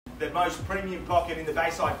The most premium pocket in the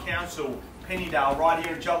Bayside Council, Pennydale, right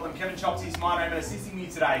here in Cheltenham. Kevin Chokshi is my name, and assisting me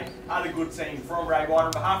today are the good team from Ray White.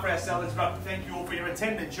 On behalf of our sellers, I'd like to thank you all for your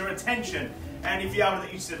attendance, your attention, and if you are with the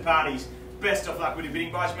interested parties, best of luck with your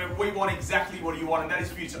bidding, guys. Remember, we want exactly what you want, and that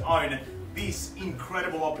is for you to own this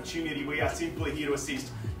incredible opportunity. We are simply here to assist.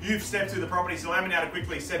 You've stepped through the property, so allow me now to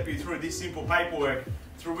quickly step you through this simple paperwork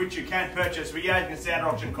through which you can purchase regarding the standard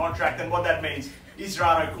auction contract. And what that means is there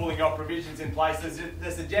are no cooling off provisions in place. There's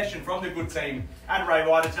a suggestion from the good team at Ray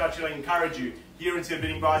White to actually encourage you here into the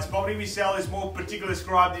bidding, guys. Property we sell is more particularly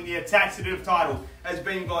described in the taxative title as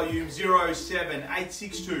being volume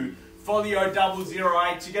 07862. Folio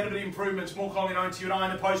 008 to get a bit of improvements, more commonly known to you and I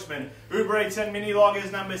and the postman. Uber Eats and Mini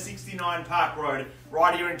Loggers, number 69 Park Road,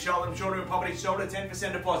 right here in Cheltenham. Short-term property sold at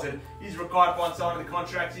 10% deposit is required for one side of the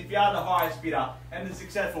contract. If you are the highest bidder and the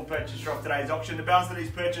successful purchaser of today's auction, the balance of these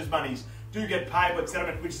purchase monies do get paid with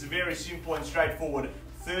settlement, which is very simple and straightforward,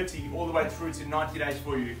 30 all the way through to 90 days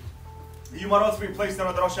for you. You might also be pleased to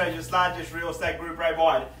know that Australia's largest real estate group, Ray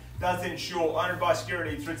White, does ensure owned by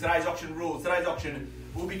security through today's auction rules. Today's auction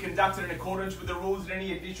will be conducted in accordance with the rules and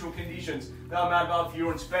any additional conditions that are made available for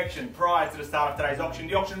your inspection prior to the start of today's auction.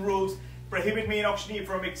 The auction rules prohibit me, an auctioneer,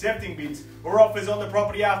 from accepting bids or offers on the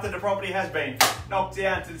property after the property has been knocked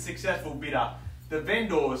down to the successful bidder. The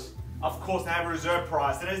vendors, of course, they have a reserve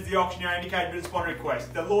price that, as the auctioneer indicated bidders upon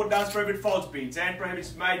request. The law does prohibit false bids and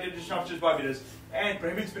prohibits major disruptions by bidders and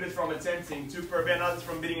prohibits bidders from attempting to prevent others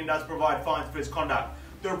from bidding and does provide fines for its conduct.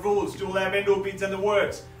 The rules to allow vendor bids and the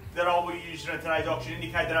words that I will use in today's auction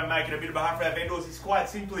indicate that I'm making a bid on behalf of our vendors. It's quite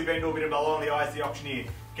simply vendor bid, and only I, as the auctioneer,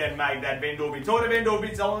 can make that vendor bid. So what are vendor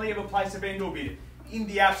bids? I'll only ever place a vendor bid in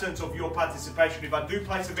the absence of your participation. If I do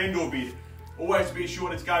place a vendor bid, always be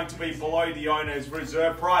assured it's going to be below the owner's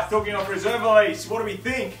reserve price. Talking of reserve, Elise, what do we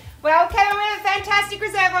think? Well, Kevin, we have a fantastic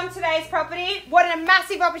reserve on today's property. What a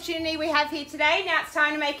massive opportunity we have here today. Now it's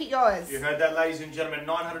time to make it yours. You heard that, ladies and gentlemen.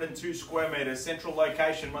 902 square metres, central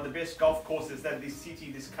location, one of the best golf courses that this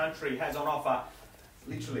city, this country has on offer.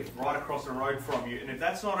 Literally right across the road from you. And if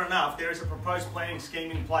that's not enough, there is a proposed planning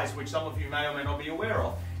scheme in place which some of you may or may not be aware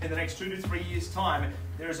of. In the next 2 to 3 years' time,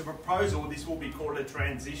 there is a proposal. This will be called a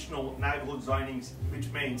transitional neighbourhood zoning,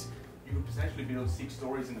 which means you could potentially build 6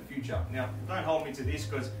 stories in the future. Now, don't hold me to this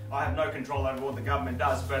because I have no control over what the government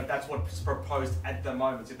does, but that's what's proposed at the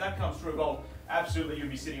moment. If that comes through, well, absolutely you'll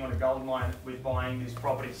be sitting on a gold mine with buying this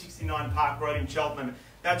property. 69 Park Road in Cheltenham.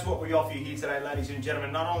 That's what we offer you here today, ladies and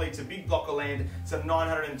gentlemen. Not only it's a big block of land, it's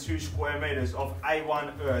 902 square metres of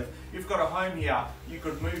A1 earth. You've got a home here, you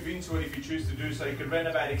could move into it if you choose to do so. You could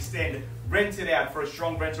renovate, extend, rent it out for a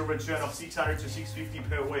strong rental return of $600 to $650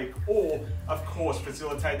 per week. Or, of course,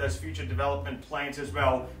 facilitate those future development plans as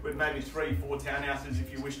well with maybe 3, 4 townhouses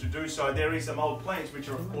if you wish to do so. There is some old plans which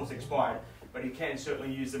are, of course, expired, but you can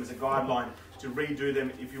certainly use them as a guideline to redo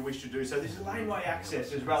them if you wish to do so. There's laneway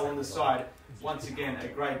access as well on the side. Once again, a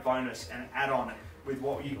great bonus and add-on with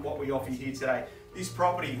what we offer here today. This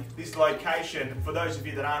property, this location, for those of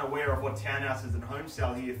you that aren't aware of what townhouses and homes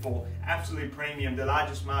sell here for, absolutely premium, the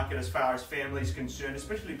largest market as far as families concerned,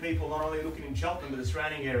 especially people not only looking in Cheltenham but the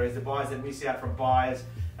surrounding areas, the buyers that miss out from buyers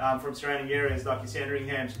from surrounding areas like your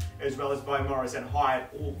Sandringhams, as well as Beaumaris and Hyatt,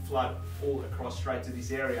 all flood all across straight to this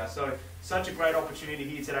area. So, such a great opportunity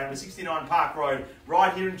here today on the 69 Park Road,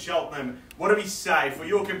 right here in Cheltenham. What do we say for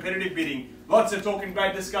your competitive bidding? Lots of talk and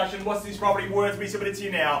great discussion. What's this property worth? We submit it to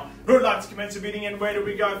you now. Who would like to commence the bidding, and where do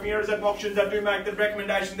we go from here? As at auctions, I do make the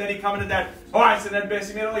recommendation that he come in at that highest and that best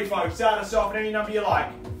immediately, folks. Start us off at any number you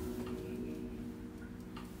like.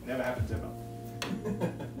 Never happens ever.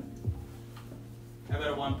 How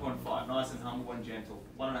about a 1.5? Nice and humble and gentle.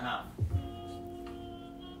 1.5.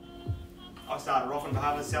 I started off on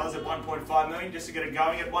behalf of the sellers at 1.5 million just to get it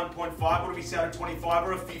going at 1.5. What do we say at 25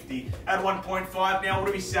 or a 50? At 1.5 now, what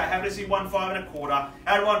do we say? Happy to see 1.5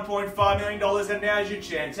 at 1.5 million dollars, and now's your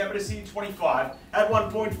chance. Happy to see 25 at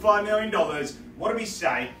 1.5 million dollars. What do we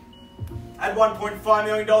say? At $1.5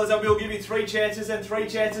 million, I will give you 3 chances and 3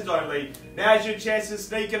 chances only. Now's your chance to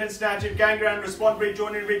sneak in and snatch it. Gain ground, respond,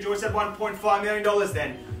 rejoin and rejoice at $1.5 million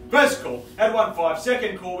then. First call at 1.5.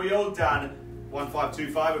 Second call, we all done.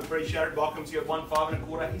 1525, appreciate it. Welcome to you at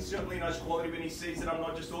 15.25. He certainly knows quality when he sees it. I'm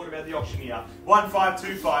not just talking about the auctioneer.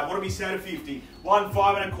 1525. What do we say to 50?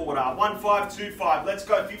 15.25. 1525. Let's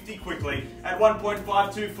go 50 quickly at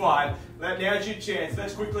 1.525. Now's your chance.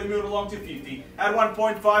 Let's quickly move along to 50. At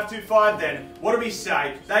 1.525 then, what do we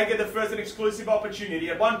say? They get the first and exclusive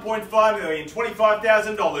opportunity at 1.5 million,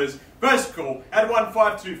 $25,000. First call at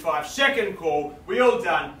 1.525. Second call, we all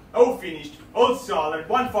done, all finished, all silent,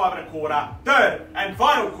 1.525. Third and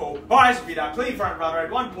final call, highest bidder, clear front runner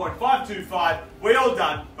at 1.525. We all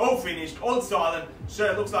done, all finished, all silent. So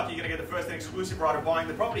it looks like you're going to get the first and exclusive right of buying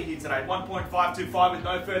the property here today. 1.525 with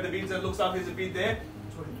no further bids. It looks like there's a bid there.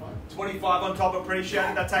 25 on top,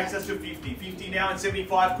 appreciate it. That takes us to 50. 50 now and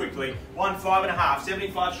 75 quickly. 1.5.5.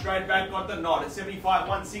 75 straight back, got the nod. At 75,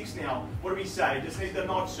 1.6 now. What do we say? Just need the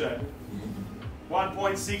nod, sir.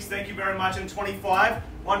 1.6, thank you very much. And 25,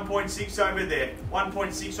 1.6 over there.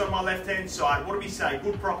 1.6 on my left-hand side. What do we say?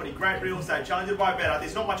 Good property, great real estate, challenged by better.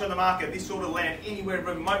 There's not much on the market, this sort of land, anywhere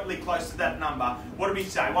remotely close to that number. What do we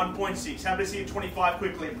say? 1.6. Happy to see you 25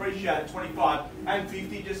 quickly. Appreciate it. 25 and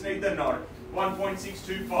 50, just need the nod.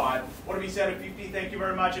 1.625. What do we say to 50? Thank you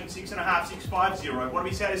very much. And 6.5, 650. What do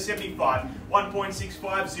we say to 75?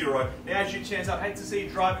 1.650. Now's your chance. I'd hate to see you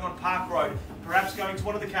driving on Park Road, perhaps going to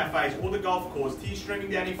one of the cafes or the golf course, tears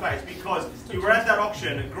streaming down your face because you were at that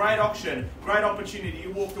auction, a great opportunity,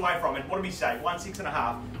 you walked away from it. What do we say?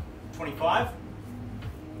 1.6.5. 25?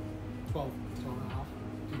 12.5.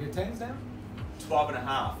 Do you get 10s now?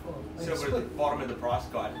 12.5. So we're at the bottom of the price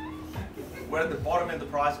guide. We're at the bottom of the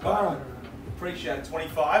price guide. All right. Appreciate it.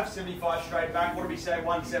 25, 75 straight back. What do we say?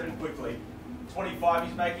 1.7 quickly. 25,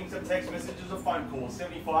 he's making some text messages or phone calls.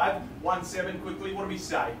 75, 1.7 quickly. What do we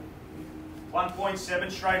say?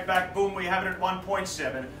 1.7 straight back. Boom, we have it at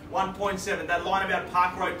 1.7. 1.7. That line about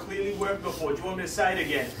Park Road clearly worked before. Do you want me to say it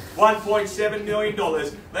again? $1.7 million.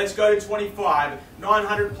 Let's go to 25.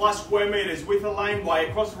 900 plus square metres with a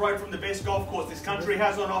laneway across the road from the best golf course this country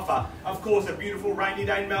has on offer. Of course, a beautiful rainy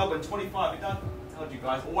day in Melbourne. 25. It does. You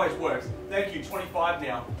guys, always works. Thank you. 25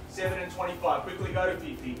 now. 7 and 25. Quickly go to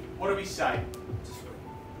 50. What do we say?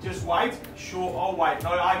 Just wait? Sure, I'll wait.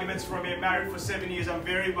 No arguments from me. Married for 7 years. I'm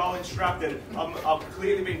very well instructed. I've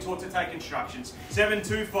clearly been taught to take instructions.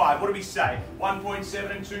 725. What do we say?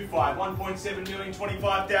 1.725. 1.7 million,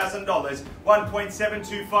 $25,000.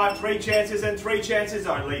 1.725. 3 chances and 3 chances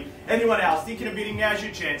only. Anyone else thinking of bidding? Now's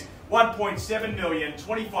your chance. 1.7 million,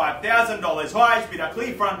 $25,000. Highest bidder,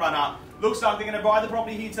 clear front runner. Looks like they're going to buy the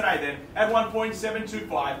property here today then at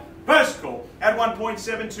 1.725. First call at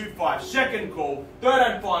 1.725. Second call, third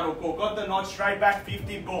and final call. Got the nod straight back,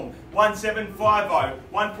 50, boom. 1.750,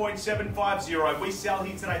 1.750. We sell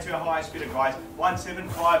here today to our highest bidder, guys.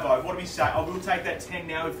 1.750. What do we say? I will take that 10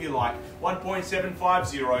 now if you like.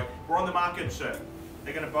 1.750. We're on the market, sir.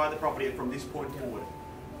 They're going to buy the property from this point forward.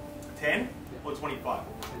 10 or 25?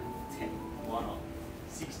 10. Why not?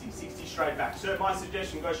 60 straight back. Sir, my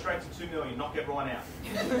suggestion, go straight to 2 million, knock everyone out.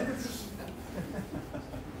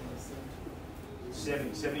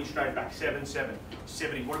 70 straight back,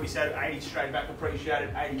 70. What do we say to 80 straight back? Appreciate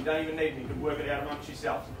it. 80, you don't even need me, you can work it out amongst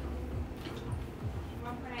yourselves.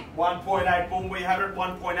 1.8, boom, we have it at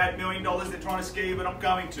 $1.8 million. They're trying to scare you, but I'm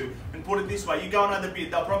going to. And put it this way, you go another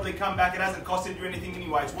bid, they'll probably come back, it hasn't costed you anything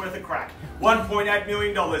anyway, it's worth a crack. $1.8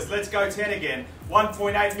 million, let's go 10 again.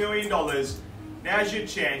 $1.8 million. Now's your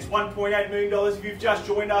chance. $1.8 million if you've just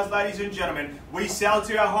joined us, ladies and gentlemen. We sell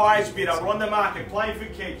to our highest bidder. We're on the market, playing for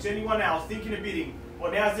keeps. Anyone else thinking of bidding?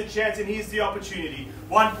 Well, now's the chance and here's the opportunity.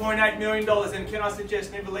 $1.8 million, and can I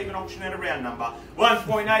suggest never leave an auction at a round number?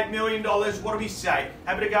 $1.8 million, what do we say?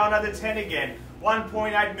 Happy to go another 10 again.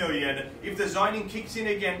 1.8 million. If the zoning kicks in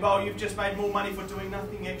again, well, you've just made more money for doing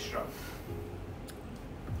nothing extra.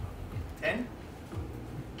 10?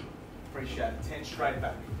 Appreciate it. 10 straight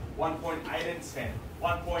back. 1.8 and 10.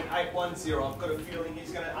 1.810. I've got a feeling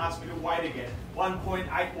he's going to ask me to wait again.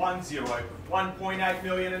 1.810. 1.8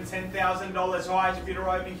 million and $10,000. Highest bidder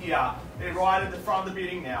over here. They're right at the front of the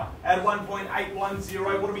bidding now. At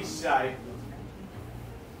 1.810, what do we say?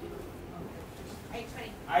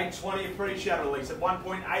 820, appreciate it, Elise. At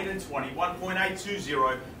 1.8 and 20,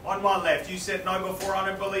 1.820. On my left, you said no before, I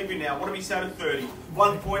don't believe you now. What do we say to 30?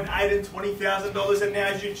 1.8 and $20,000, and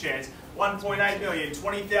now's your chance. 1.8 million,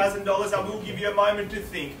 $20,000. I will give you a moment to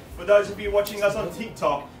think. For those of you watching us on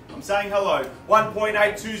TikTok, I'm saying hello.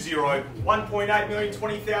 1.820, 1.8 million,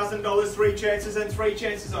 $20,000, 3 chances and 3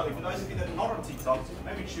 chances only. For those of you that are not on TikTok,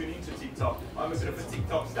 maybe tune into TikTok. I'm a bit of a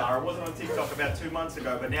TikTok star. I wasn't on TikTok about 2 months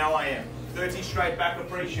ago, but now I am. 30 straight back,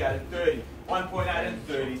 appreciate it. 30, 1.8 and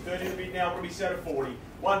 30. 30 to bid now, what do we say to 40?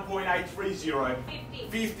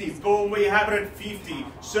 1.830. 50. Boom, we have it at 50.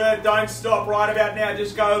 Sir, don't stop right about now.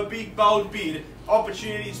 Just go a big, bold bid.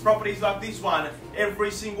 Opportunities, properties like this one,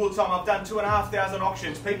 every single time. I've done 2,500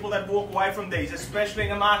 auctions. People that walk away from these, especially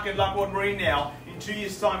in a market like what we're in now, in 2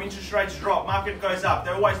 years' time, interest rates drop, market goes up.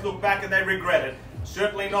 They always look back and they regret it.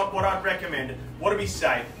 Certainly not what I'd recommend. What do we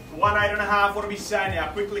say? 1.8.5, what do we say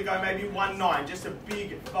now? Quickly go maybe 1.9, just a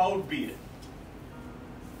big, bold bid.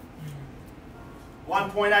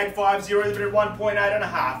 1.850, bid at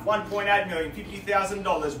 1.8.5, 1.8 million,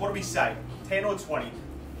 $50,000. What do we say? 10 or 20?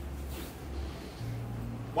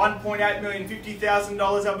 1.8 million,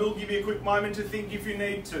 $50,000. I will give you a quick moment to think if you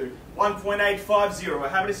need to. 1.850.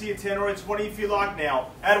 Happy to see a 10 or a 20 if you like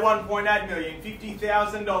now. At 1.8 million,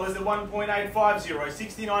 $50,000 at 1.850.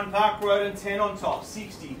 69 Park Road and 10 on top.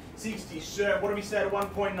 60, sir. What do we say to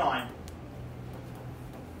 1.9?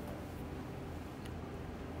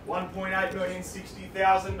 1.8 million,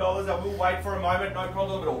 $60,000. I will wait for a moment, no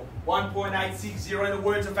problem at all. 1.860, in the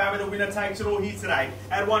words of Faber, the winner takes it all here today.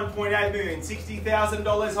 At 1.8 million,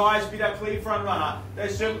 $60,000, highest bidder, clear front runner.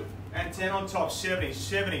 There's some, and 10 on top,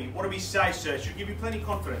 70. What do we say, sir? Should give you plenty of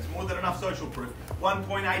confidence, more than enough social proof.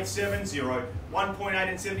 1.870, 1.8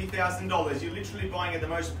 and $70,000. You're literally buying at the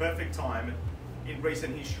most perfect time in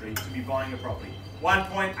recent history to be buying a property.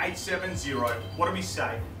 1.870. What do we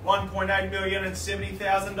say? 1.8 million and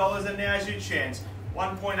 $70,000, and now's your chance.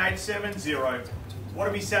 1.870. What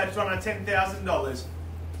do we say? $210,000.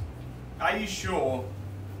 Are you sure?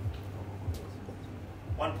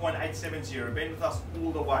 1.870. Been with us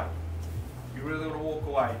all the way. You really want to walk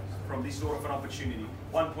away from this sort of an opportunity.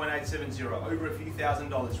 1.870. Over a few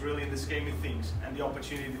 $1,000s, really in the scheme of things, and the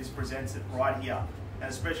opportunity that this presents it right here.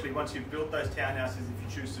 And especially once you've built those townhouses,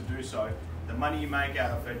 if you choose to do so, the money you make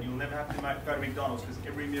out of it, you'll never have to go to McDonald's because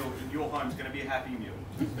every meal in your home is going to be a happy meal.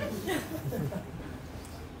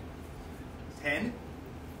 10?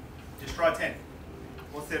 Just try 10.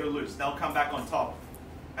 What's there to lose? They'll come back on top.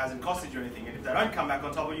 Hasn't costed you anything. And if they don't come back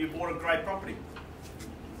on top, you bought a great property.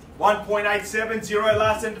 1.870,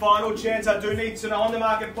 last and final chance. I do need to know, on the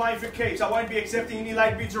market, playing for keeps. I won't be accepting any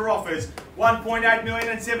late bids or offers. 1.8 million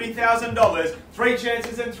and $70,000. 3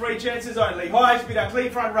 chances and 3 chances only. Highest bidder,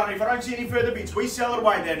 clear front runner. If I don't see any further bids, we sell it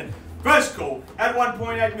away then. First call at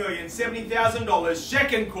 1.8 million, $70,000.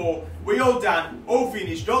 Second call, we all done, all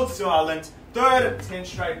finished, all silent. Third, 10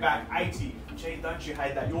 straight back, 80. Gee, don't you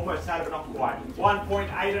hate that? You almost had it, but not quite.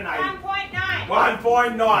 1.8 and 8. 1.9.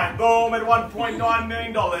 1.9. Boom, at $1.9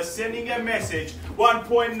 million. Sending a message.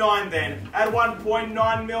 1.9 then. At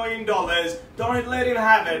 $1.9 million. Don't let him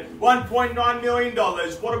have it. $1.9 million.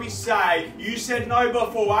 What do we say? You said no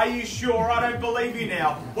before. Are you sure? I don't believe you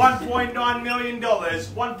now. $1.9 million.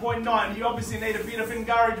 1.9. You obviously need a bit of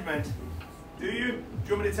encouragement. Do you? Do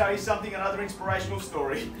you want me to tell you something, another inspirational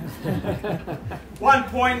story?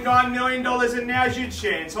 $1.9 million, and now's your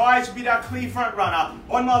chance. Highest bidder, clear front runner.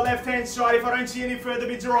 On my left-hand side, if I don't see any further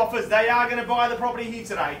bids or offers, they are going to buy the property here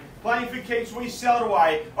today. Playing for keeps, we sell it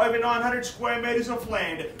away. Over 900 square metres of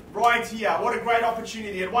land right here. What a great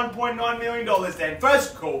opportunity at $1.9 million then.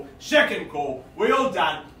 First call, second call, we all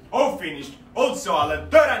done, all finished, all silent.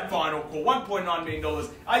 Third and final call, $1.9 million.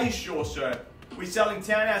 Are you sure, sir? We're selling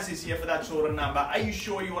townhouses here for that sort of number. Are you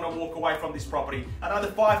sure you want to walk away from this property? Another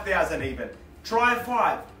 5,000 even. Try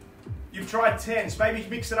 5. You've tried 10s. Maybe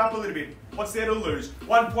mix it up a little bit. What's there to lose?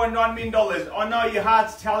 $1.9 million. I know your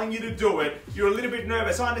heart's telling you to do it. You're a little bit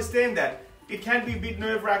nervous. I understand that. It can be a bit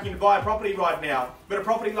nerve-wracking to buy a property right now. But a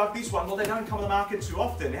property like this one, well, they don't come on the market too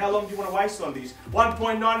often. How long do you want to waste on this?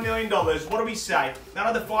 $1.9 million. What do we say?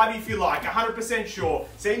 Another 5 if you like. 100% sure.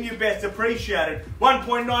 Seeing your best. Appreciate it.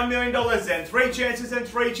 $1.9 million then. 3 chances and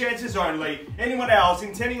 3 chances only. Anyone else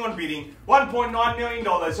intending on bidding? $1.9 million.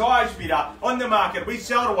 Highest bidder on the market. We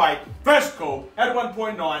sell it away. First call at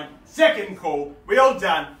 1.9. Second call. We all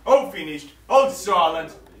done. All finished. All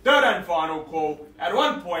silent. Third and final call at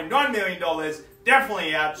 $1.9 million.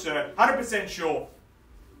 Definitely out, sir. 100% sure.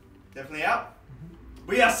 Definitely out.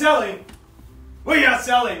 We are selling. We are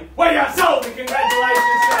selling. We are sold.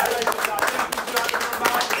 Congratulations, sir.